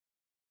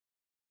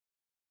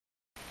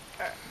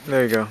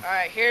There you go.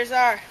 Alright, here's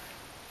our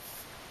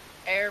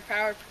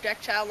air-powered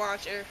projectile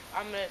launcher.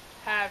 I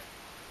have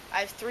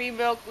 3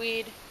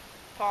 milkweed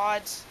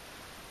pods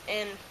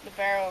in the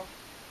barrel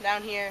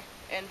down here,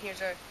 and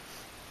here's our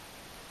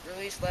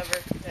release lever.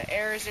 The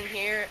air is in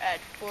here at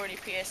 40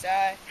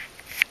 psi,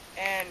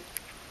 and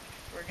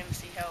we're going to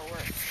see how it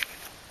works.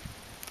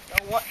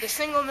 The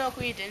single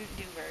milkweed didn't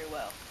do very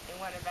well. It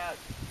went about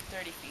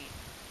 30 feet.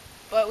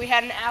 But we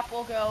had an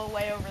apple go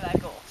way over that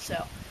goal,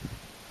 so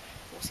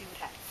we'll see what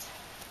happens.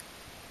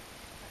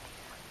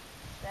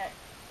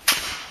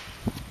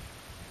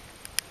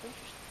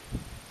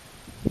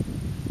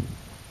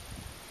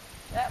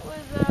 That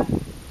was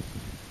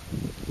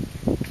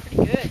pretty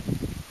good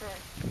for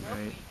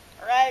milkweed.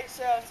 Alright,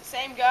 so it's the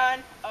same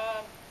gun,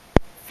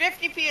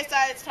 50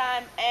 psi this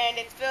time, and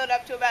it's filled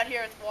up to about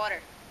here with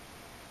water.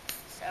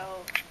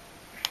 So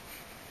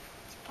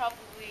it's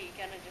probably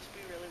gonna just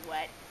be really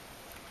wet.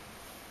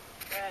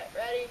 Alright,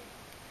 ready,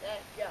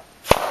 set, go.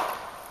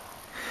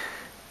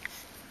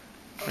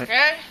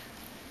 Okay,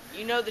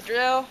 you know the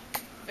drill.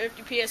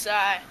 50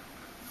 psi, a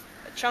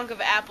chunk of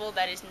apple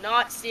that is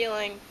not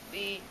sealing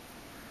the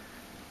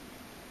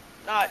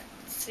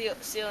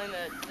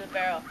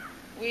barrel.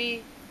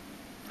 We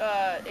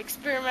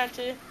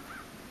experimented,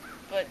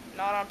 but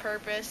not on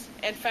purpose,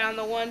 and found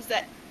the ones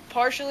that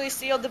partially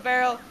sealed the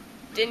barrel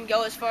didn't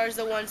go as far as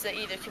the ones that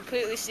either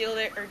completely sealed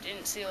it or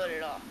didn't seal it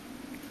at all.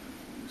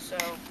 So,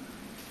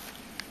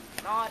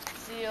 not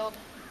sealed,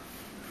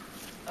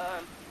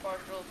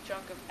 partial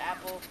chunk of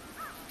apple.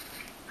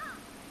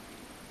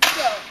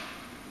 Go.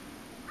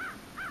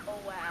 Oh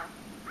wow.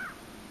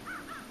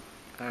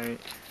 Alright.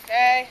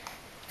 Okay.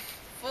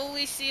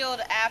 Fully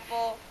sealed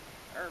apple,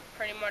 or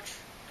pretty much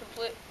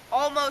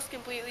almost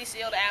completely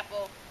sealed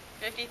apple,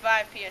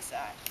 55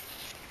 psi.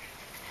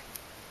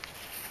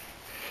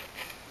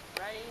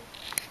 Ready,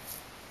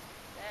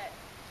 set,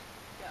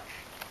 go.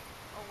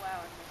 Oh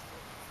wow, I missed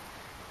it.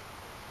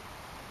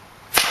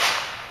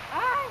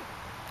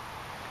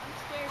 I'm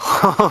scared.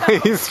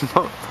 Holy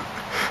smoke.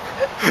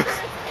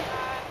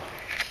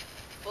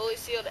 Fully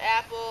sealed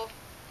apple.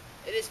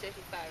 It is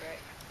 55, right?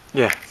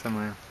 Yeah,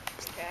 somewhere.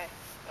 Okay.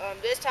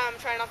 This time I'm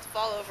trying not to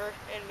fall over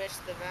and miss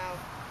the valve.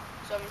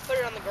 So I'm going to put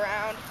it on the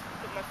ground,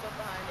 put my foot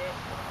behind it,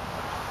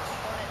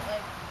 on it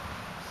like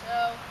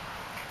so,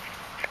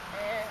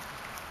 and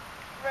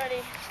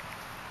ready,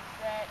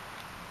 set,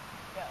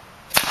 go.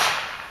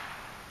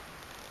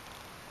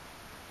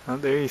 Oh,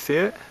 there you see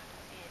it?